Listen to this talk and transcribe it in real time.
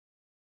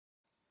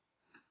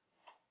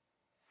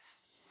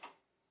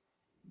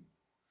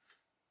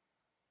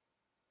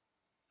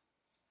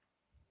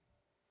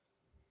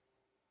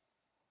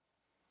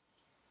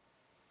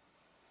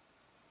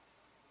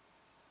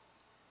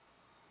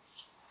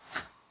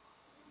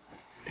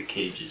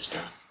cage is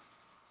done.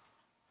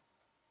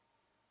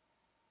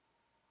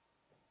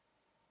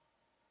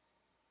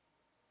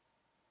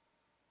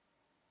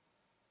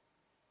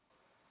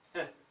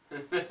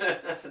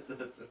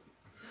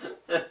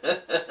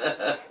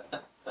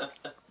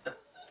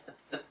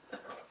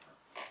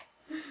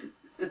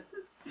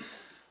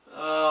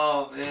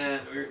 Oh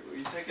man,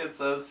 we took it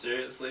so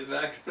seriously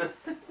back then.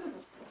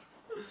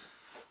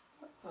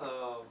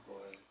 Oh boy.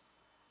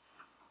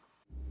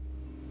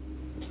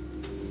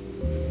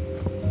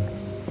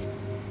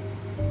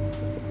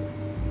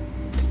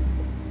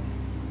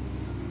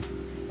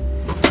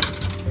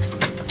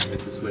 Right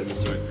this way,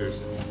 Mr.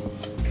 McPherson.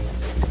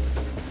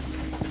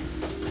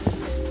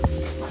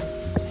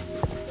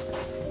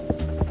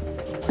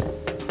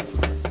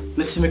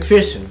 Mr.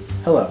 McPherson,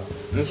 hello.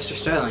 Mr.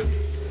 Sterling.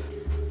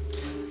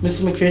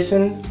 Mr.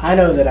 McPherson, I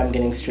know that I'm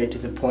getting straight to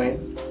the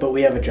point, but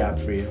we have a job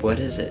for you. What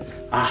is it?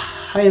 A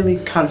highly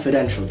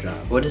confidential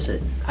job. What is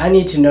it? I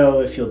need to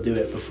know if you'll do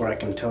it before I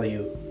can tell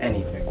you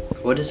anything.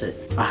 What is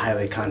it? A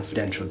highly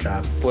confidential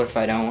job. What if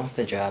I don't want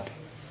the job?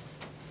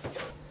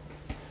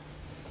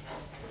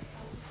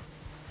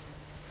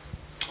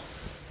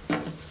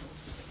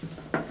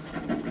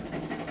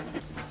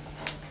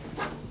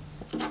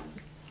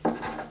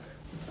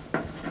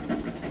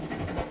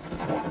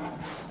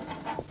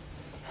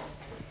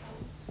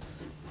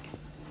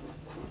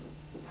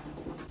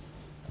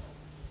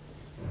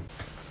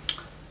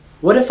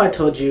 What if I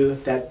told you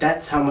that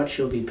that's how much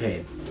you'll be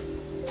paid?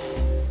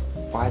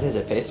 Why does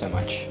it pay so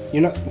much?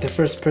 You're not the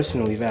first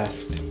person we've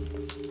asked.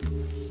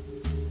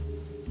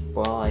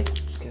 Well, I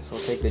guess I'll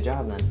take the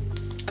job then.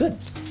 Good.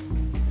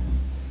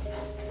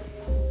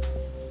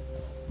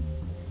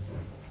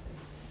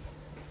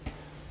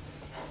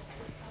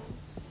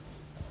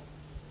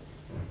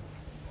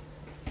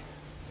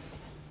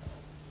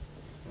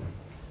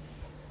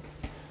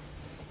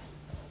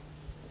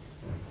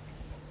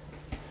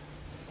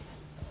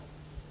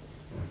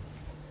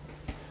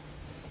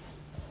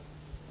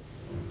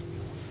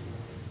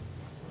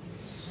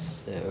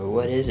 So,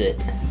 what is it?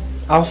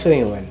 I'll fill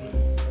you in.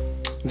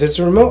 There's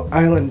a remote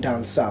island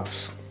down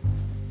south.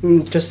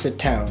 Just a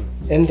town,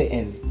 in the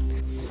inn.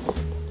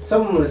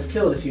 Someone was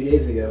killed a few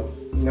days ago.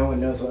 No one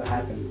knows what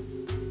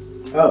happened.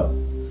 Oh,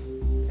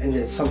 and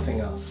there's something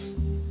else.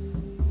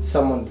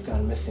 Someone's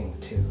gone missing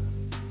too.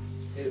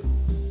 Who?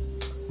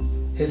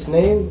 His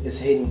name is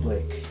Hayden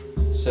Blake.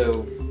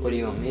 So, what do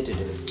you want me to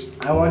do?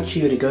 I want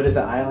you to go to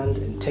the island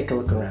and take a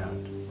look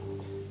around.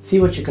 See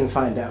what you can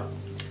find out.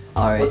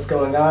 Alright. What's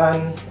going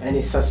on,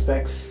 any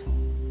suspects,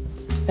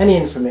 any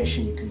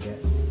information you can get.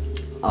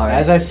 Alright.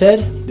 As I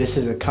said, this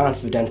is a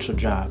confidential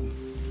job.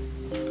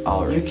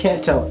 Alright. You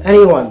can't tell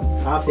anyone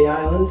off the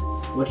island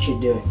what you're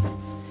doing.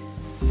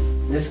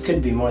 This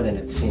could be more than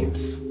it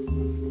seems.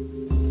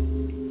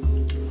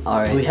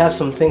 Alright. We have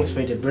some things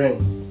for you to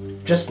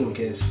bring, just in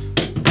case.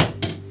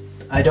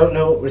 I don't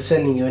know what we're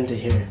sending you into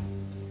here.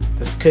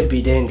 This could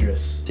be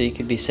dangerous. So you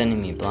could be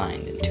sending me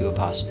blind into a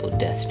possible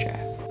death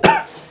trap.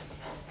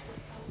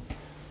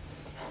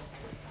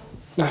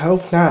 I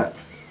hope not.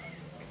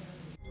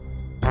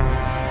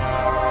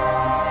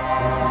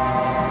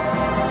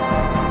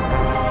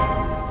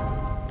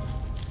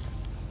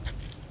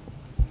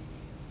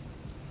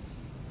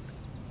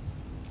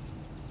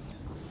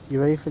 You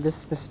ready for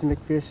this, Mr.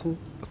 McPherson?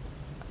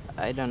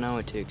 I don't know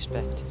what to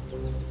expect.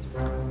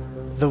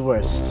 The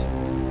worst.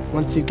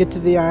 Once you get to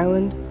the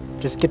island,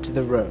 just get to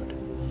the road.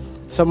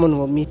 Someone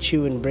will meet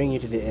you and bring you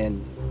to the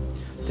inn.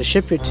 The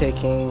ship you're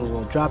taking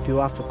will drop you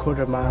off a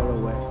quarter-mile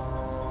away.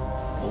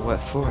 Well,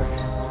 what for?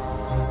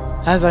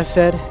 As I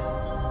said,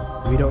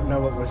 we don't know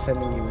what we're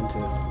sending you into.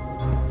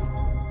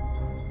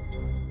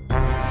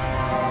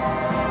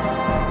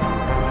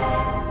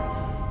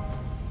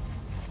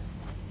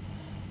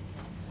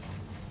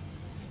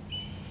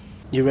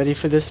 You ready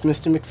for this,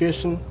 Mr.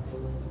 McPherson?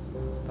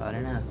 I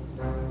don't know.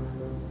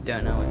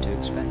 Don't know what to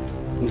expect.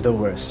 The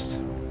worst.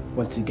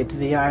 Once you get to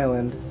the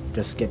island,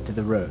 just get to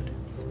the road.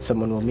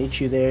 Someone will meet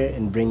you there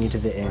and bring you to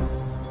the inn.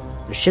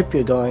 The ship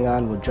you're going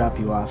on will drop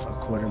you off a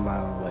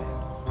quarter-mile away.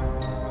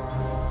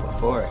 What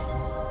for?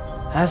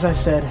 As I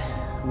said,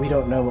 we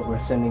don't know what we're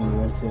sending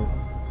you into.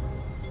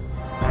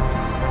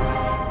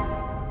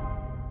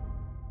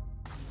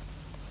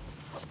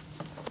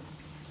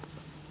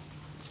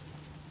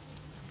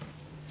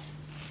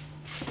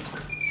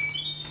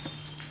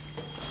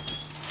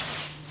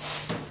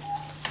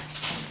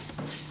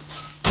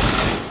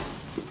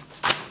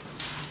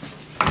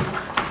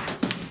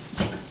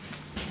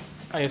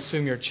 I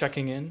assume you're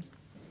checking in?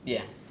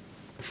 Yeah.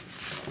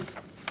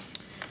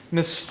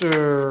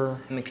 Mr.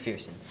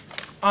 McPherson.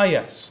 Ah,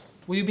 yes.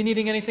 Will you be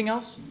needing anything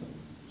else?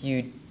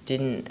 You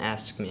didn't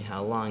ask me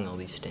how long I'll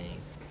be staying.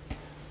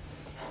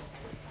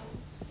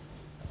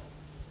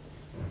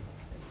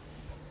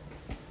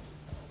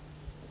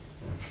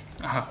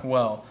 Ah,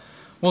 well,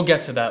 we'll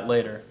get to that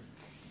later.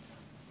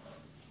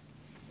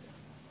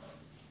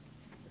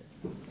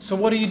 So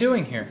what are you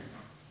doing here?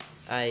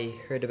 I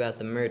heard about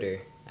the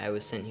murder. I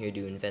was sent here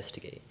to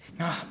investigate.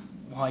 Ah,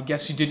 well, I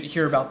guess you didn't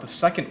hear about the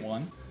second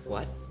one.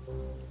 What?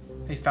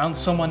 They found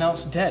someone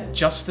else dead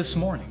just this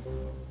morning.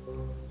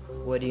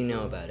 What do you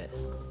know about it?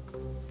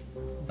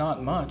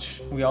 Not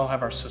much. We all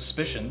have our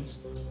suspicions.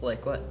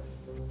 Like what?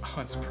 Oh,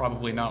 it's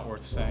probably not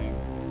worth saying.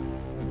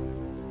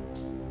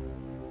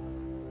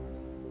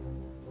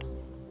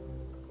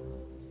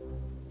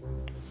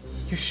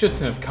 You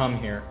shouldn't have come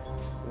here.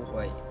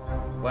 Wait,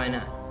 why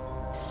not?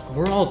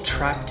 We're all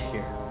trapped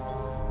here.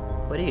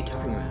 What are you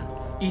talking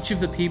about? Each of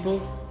the people,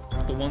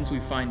 the ones we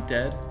find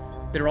dead,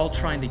 they're all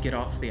trying to get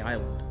off the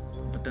island.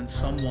 But then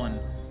something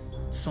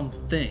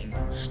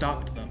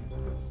stopped them.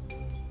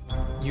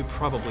 You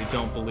probably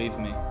don't believe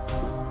me.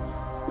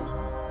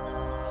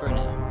 For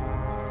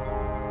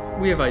now.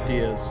 We have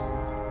ideas,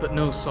 but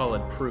no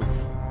solid proof.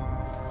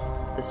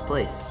 This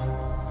place,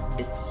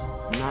 it's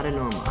not a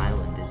normal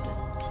island, is it?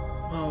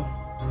 Well,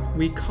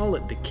 we call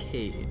it the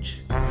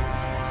cage.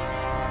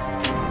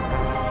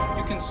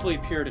 You can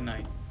sleep here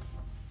tonight.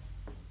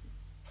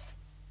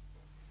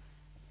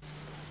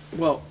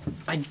 Well,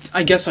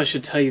 I guess I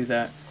should tell you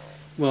that,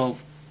 well,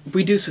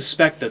 we do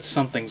suspect that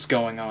something's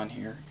going on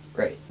here.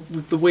 Right.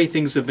 With the way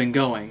things have been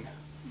going,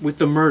 with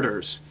the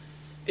murders,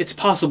 it's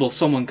possible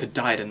someone could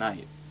die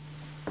tonight.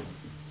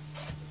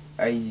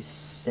 Are you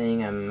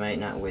saying I might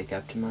not wake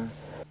up tomorrow?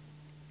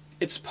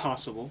 It's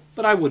possible,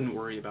 but I wouldn't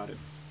worry about it.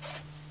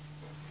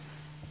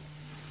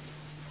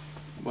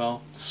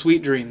 Well,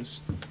 sweet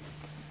dreams.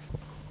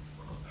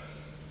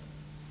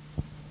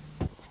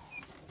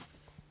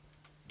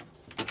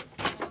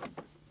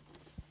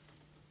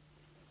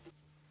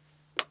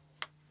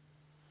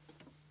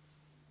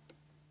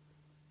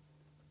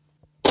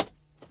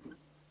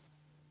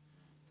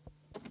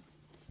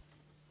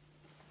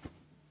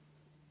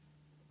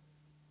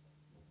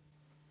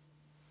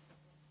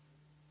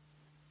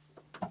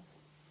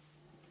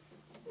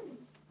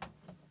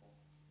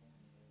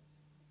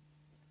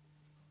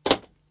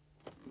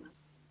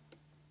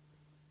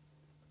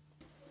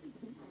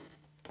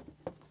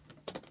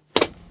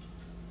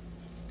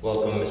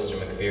 Welcome, Mr.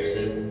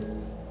 McPherson.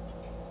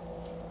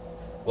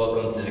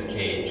 Welcome to the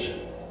cage.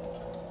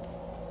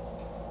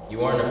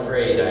 You aren't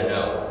afraid, I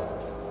know.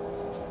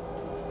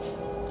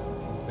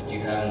 But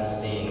you haven't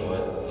seen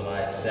what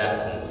my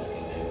assassins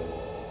can do.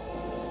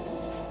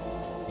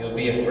 You'll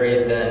be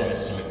afraid then,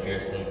 Mr.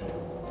 McPherson.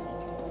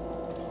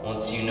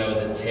 Once you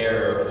know the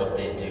terror of what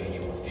they do, you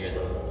will fear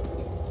them.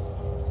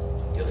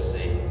 You'll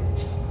see.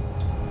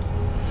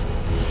 You'll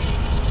see.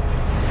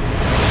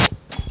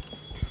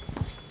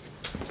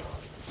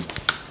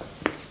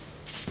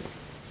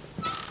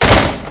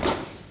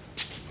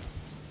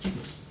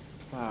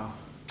 Wow.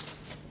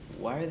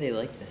 Why are they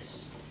like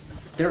this?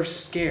 They're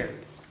scared.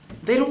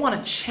 They don't want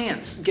a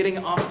chance getting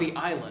off the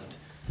island,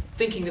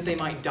 thinking that they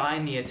might die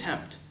in the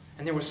attempt.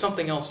 And there was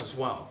something else as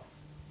well.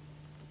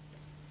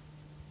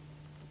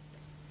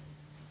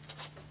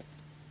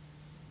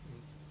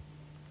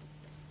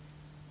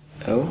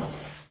 Oh?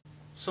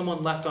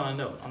 Someone left on a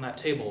note on that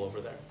table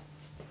over there.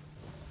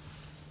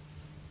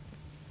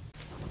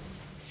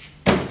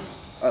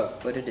 Oh,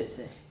 what did it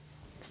say?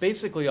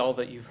 Basically all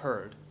that you've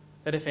heard,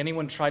 that if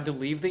anyone tried to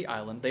leave the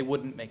island, they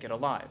wouldn't make it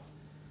alive.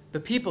 The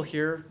people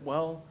here,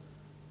 well,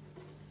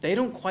 they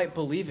don't quite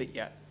believe it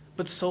yet,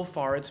 but so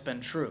far it's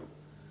been true.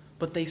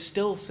 But they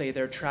still say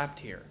they're trapped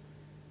here.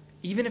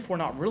 Even if we're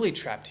not really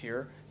trapped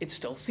here, it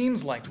still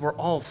seems like we're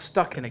all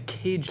stuck in a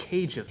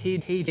cage of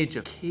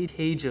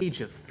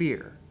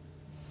fear.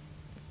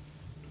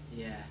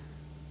 Yeah.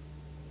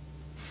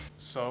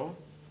 So,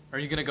 are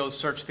you gonna go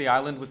search the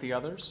island with the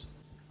others?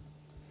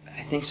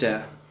 I think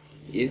so.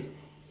 You?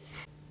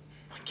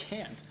 I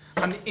can't.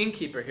 I'm the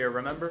innkeeper here,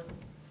 remember?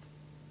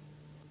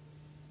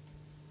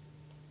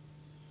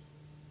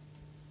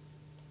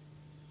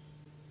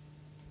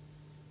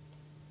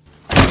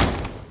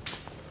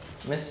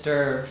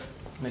 Mr.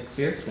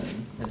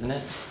 McPherson, isn't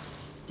it?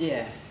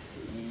 Yeah.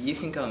 You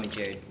can call me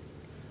Jared.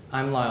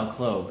 I'm Lyle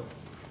Klobe.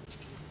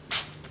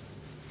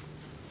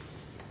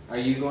 Are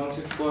you going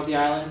to explore the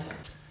island?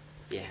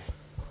 Yeah.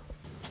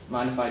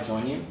 Mind if I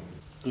join you?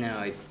 No,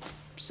 I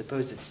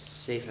suppose it's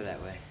safer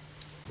that way.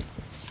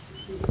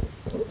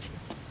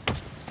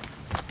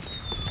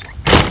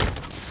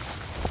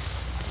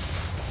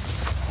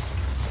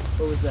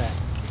 What was that?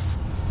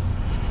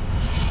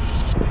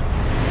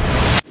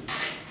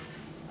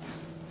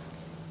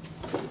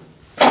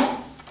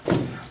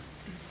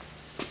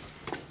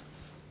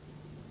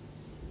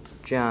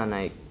 John,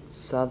 I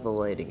saw the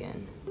light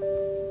again.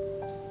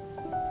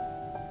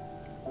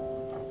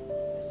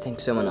 I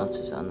think someone else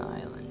is on the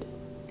island.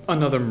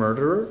 Another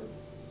murderer?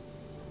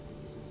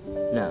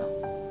 No.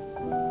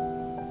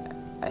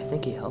 I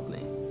think he helped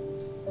me.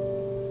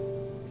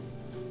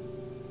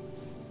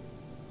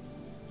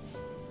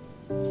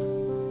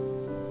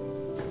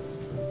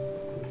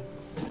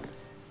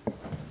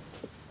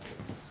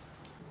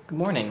 Good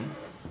morning.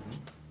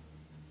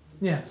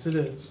 Yes, it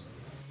is.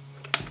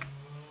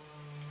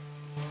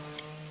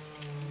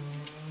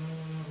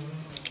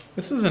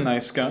 This is a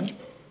nice gun.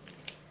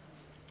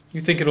 You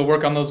think it'll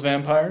work on those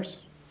vampires?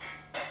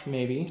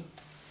 Maybe.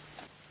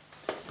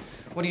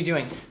 What are you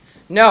doing?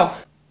 No!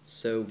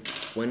 So,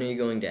 When are you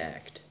going to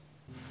act?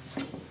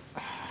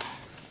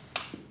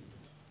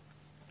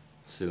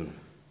 Soon.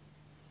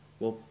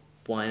 Well,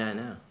 why not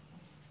now?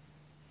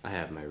 I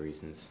have my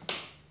reasons.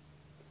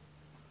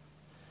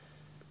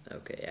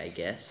 Okay, I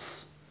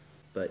guess.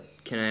 But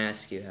can I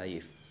ask you how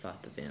you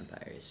fought the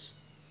vampires?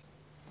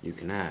 You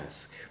can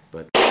ask,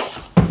 but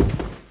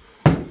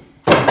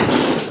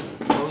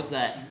What was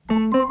that?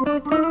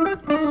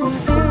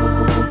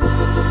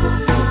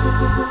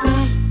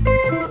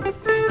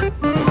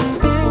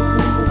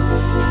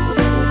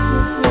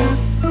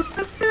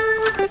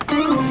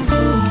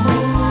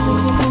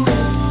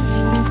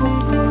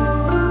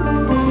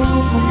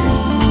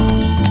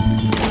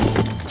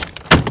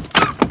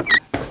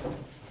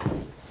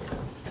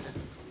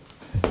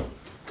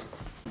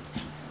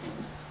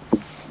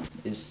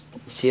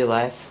 Is he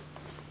alive?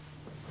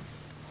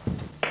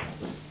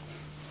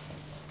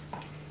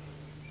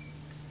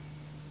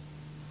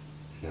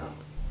 no.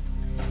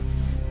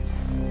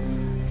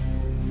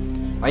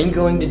 Are you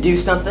going to do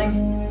something?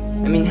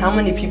 I mean, how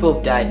many people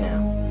have died now?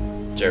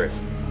 Jared,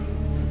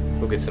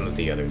 go get some of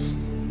the others.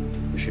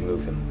 We should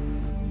move him.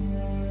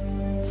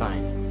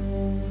 Fine.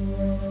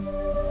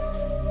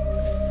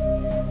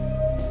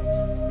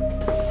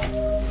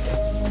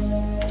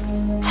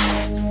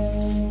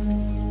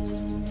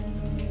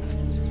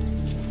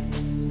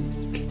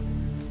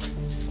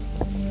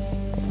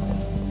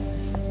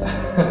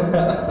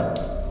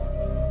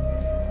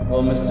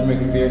 Well, Mr.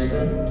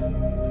 McPherson,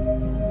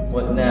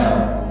 what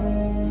now?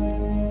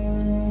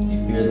 Do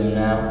you fear them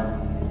now?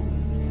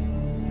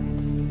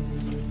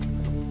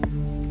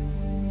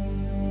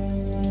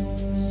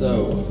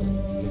 So,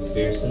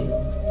 McPherson,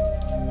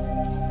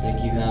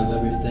 think you have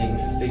everything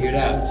figured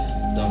out,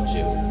 don't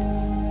you?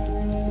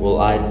 Well,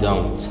 I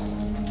don't.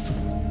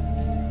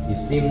 You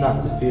seem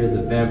not to fear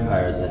the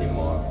vampires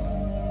anymore.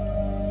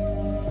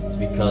 It's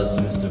because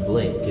Mr.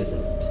 Blake, isn't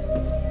it?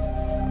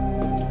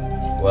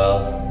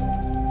 Well,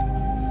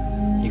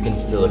 you can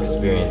still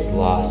experience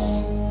loss.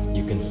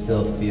 You can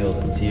still feel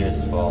the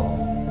tears fall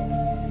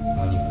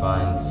when you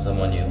find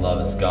someone you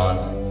love is gone.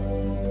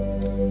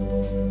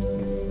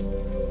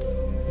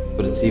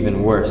 But it's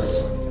even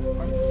worse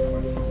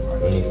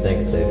when you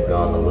think they've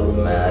gone a little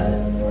mad.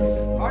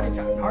 Party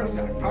time, party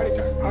time, party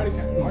time, party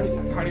time, party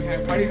time, party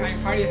time, party time,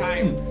 party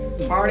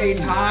time, party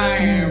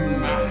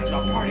time, the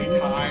party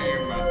time.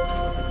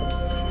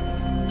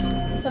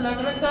 It's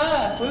 11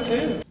 o'clock,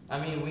 woohoo. I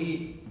mean,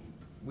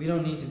 we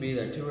don't need to be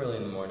there too early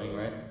in the morning,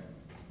 right?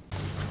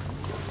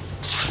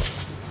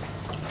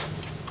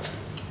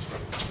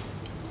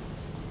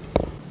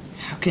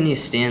 How can you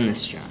stand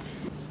this, John?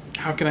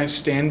 How can I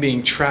stand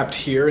being trapped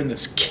here in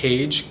this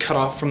cage, cut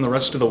off from the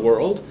rest of the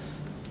world?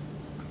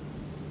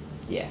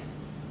 Yeah.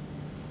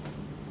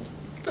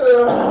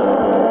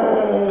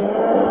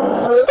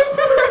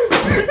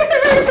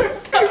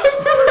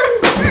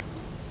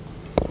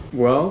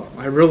 Well,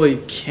 I really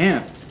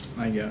can't,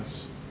 I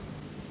guess.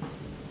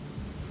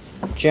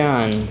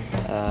 John,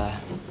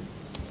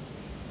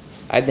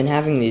 I've been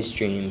having these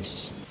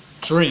dreams.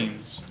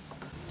 Dreams.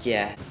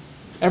 Yeah.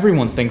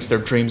 Everyone thinks their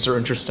dreams are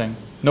interesting.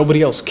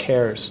 Nobody else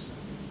cares.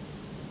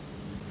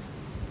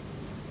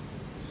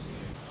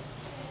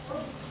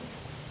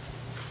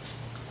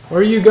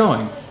 Where are you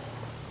going?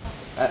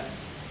 I'm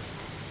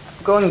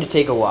going to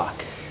take a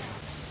walk.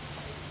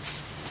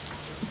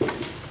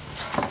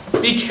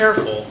 Be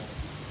careful.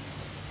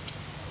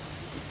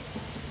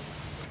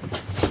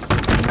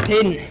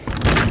 Hayden!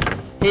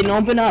 Hayden,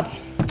 open up!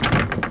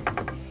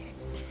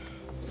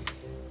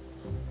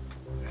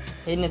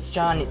 Hayden, it's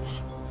John.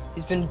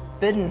 He's been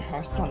bitten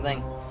or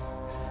something.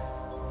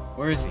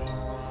 Where is he?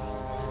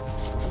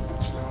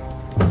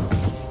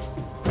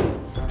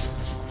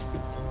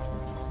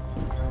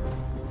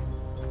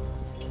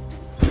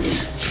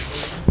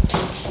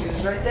 He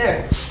was right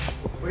there.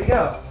 Where'd he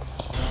go?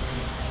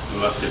 He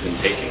must have been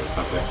taken or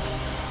something.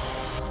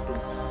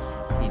 Is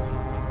he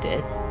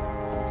dead?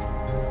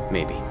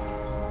 Maybe.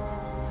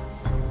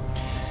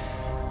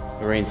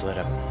 The rain's let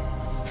up.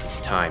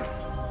 It's time.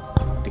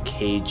 The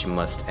cage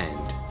must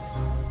end.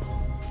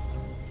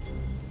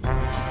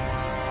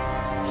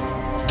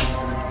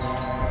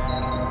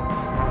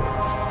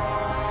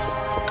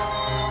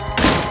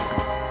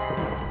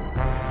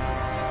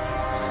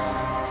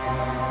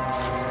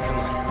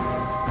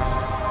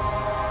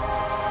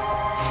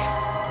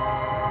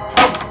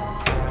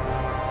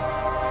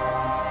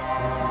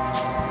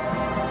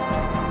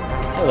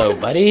 Hello,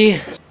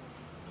 buddy.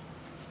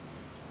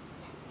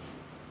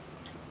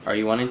 Are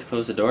you wanting to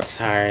close the door?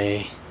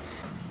 Sorry.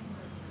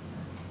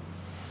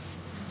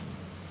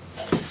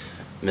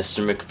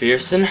 Mr.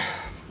 McPherson,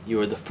 you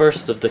are the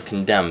first of the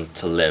condemned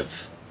to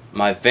live.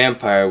 My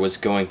vampire was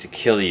going to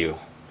kill you,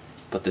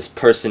 but this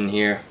person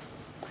here,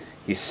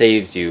 he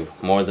saved you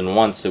more than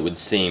once, it would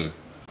seem.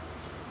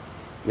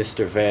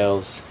 Mr.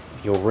 Vales,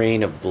 your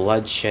reign of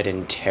bloodshed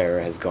and terror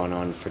has gone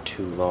on for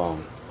too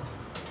long.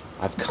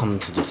 I've come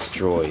to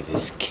destroy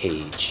this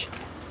cage.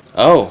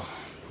 Oh,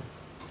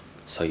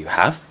 so you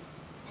have?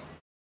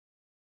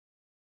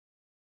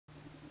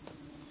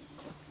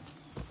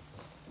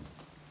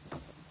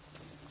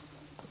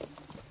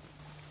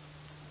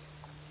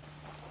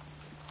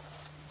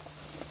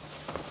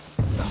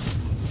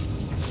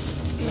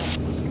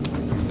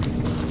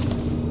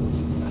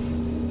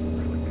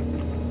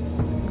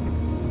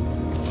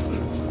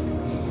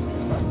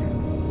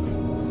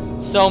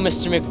 So,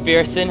 Mr.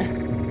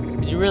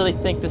 McPherson, did you really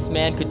think this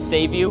man could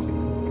save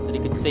you? That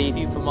he could save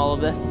you from all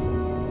of this?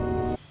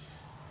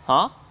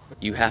 Huh?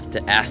 You have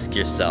to ask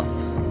yourself,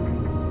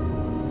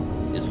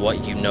 is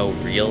what you know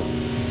real?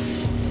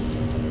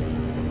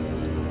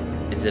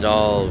 Is it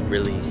all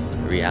really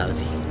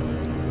reality?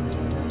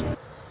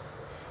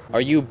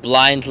 Are you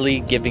blindly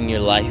giving your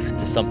life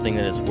to something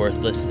that is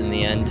worthless in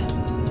the end?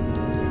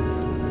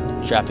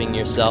 Trapping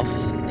yourself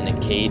in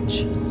a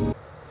cage?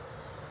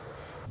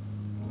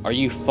 Are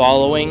you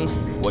following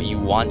what you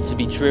want to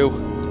be true?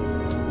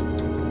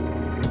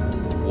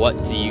 What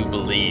do you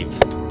believe?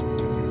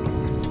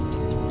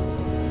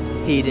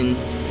 Hayden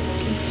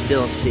can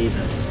still save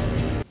us.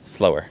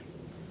 Slower.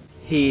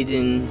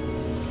 Hayden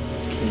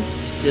can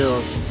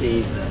still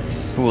save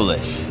us.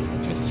 Foolish,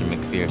 Mr.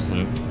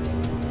 McPherson.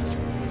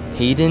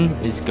 Hayden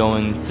is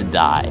going to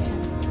die.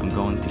 I'm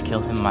going to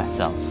kill him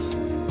myself.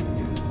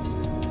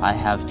 I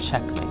have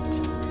checkmate,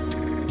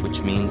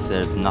 which means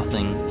there's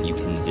nothing you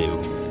can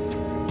do.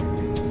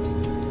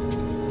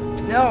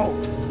 No!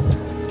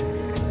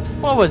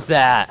 What was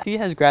that? He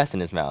has grass in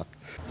his mouth.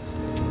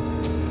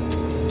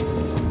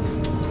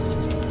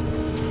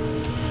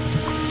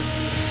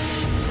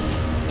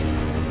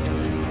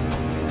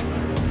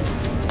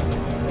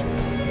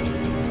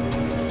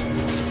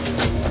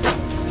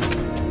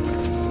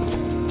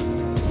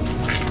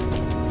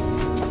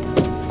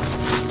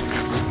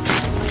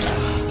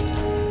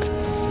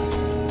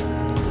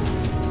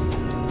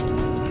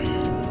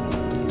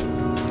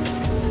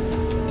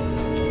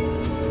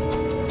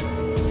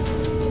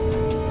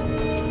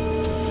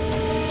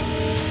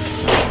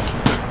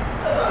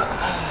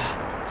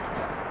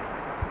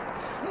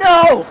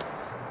 No!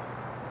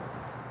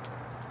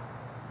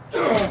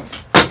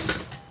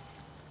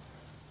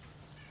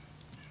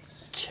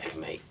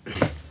 Checkmate.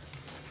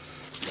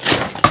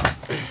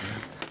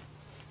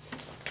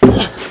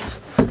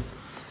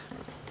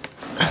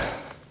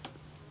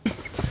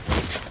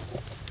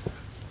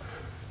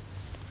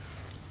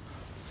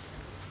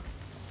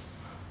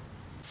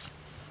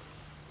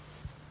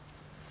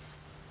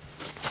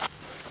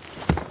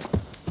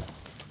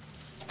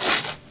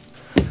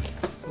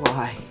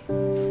 Why?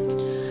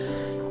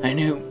 I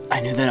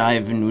knew that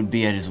Ivan would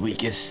be at his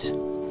weakest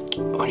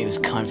when he was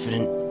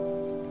confident,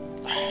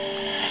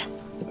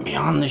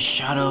 beyond the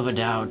shadow of a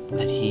doubt,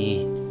 that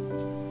he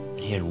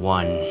had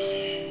won.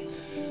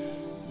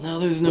 Now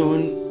there's no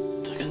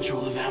one to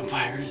control the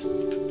vampires.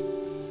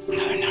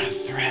 Now they're not a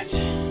threat.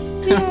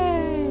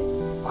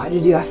 Why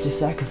did you have to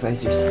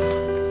sacrifice yourself?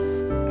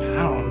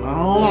 I don't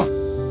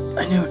know.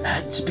 I knew it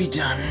had to be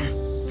done.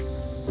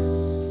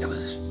 It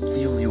was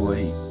the only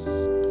way.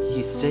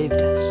 You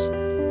saved us.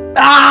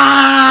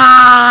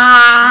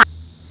 Ah!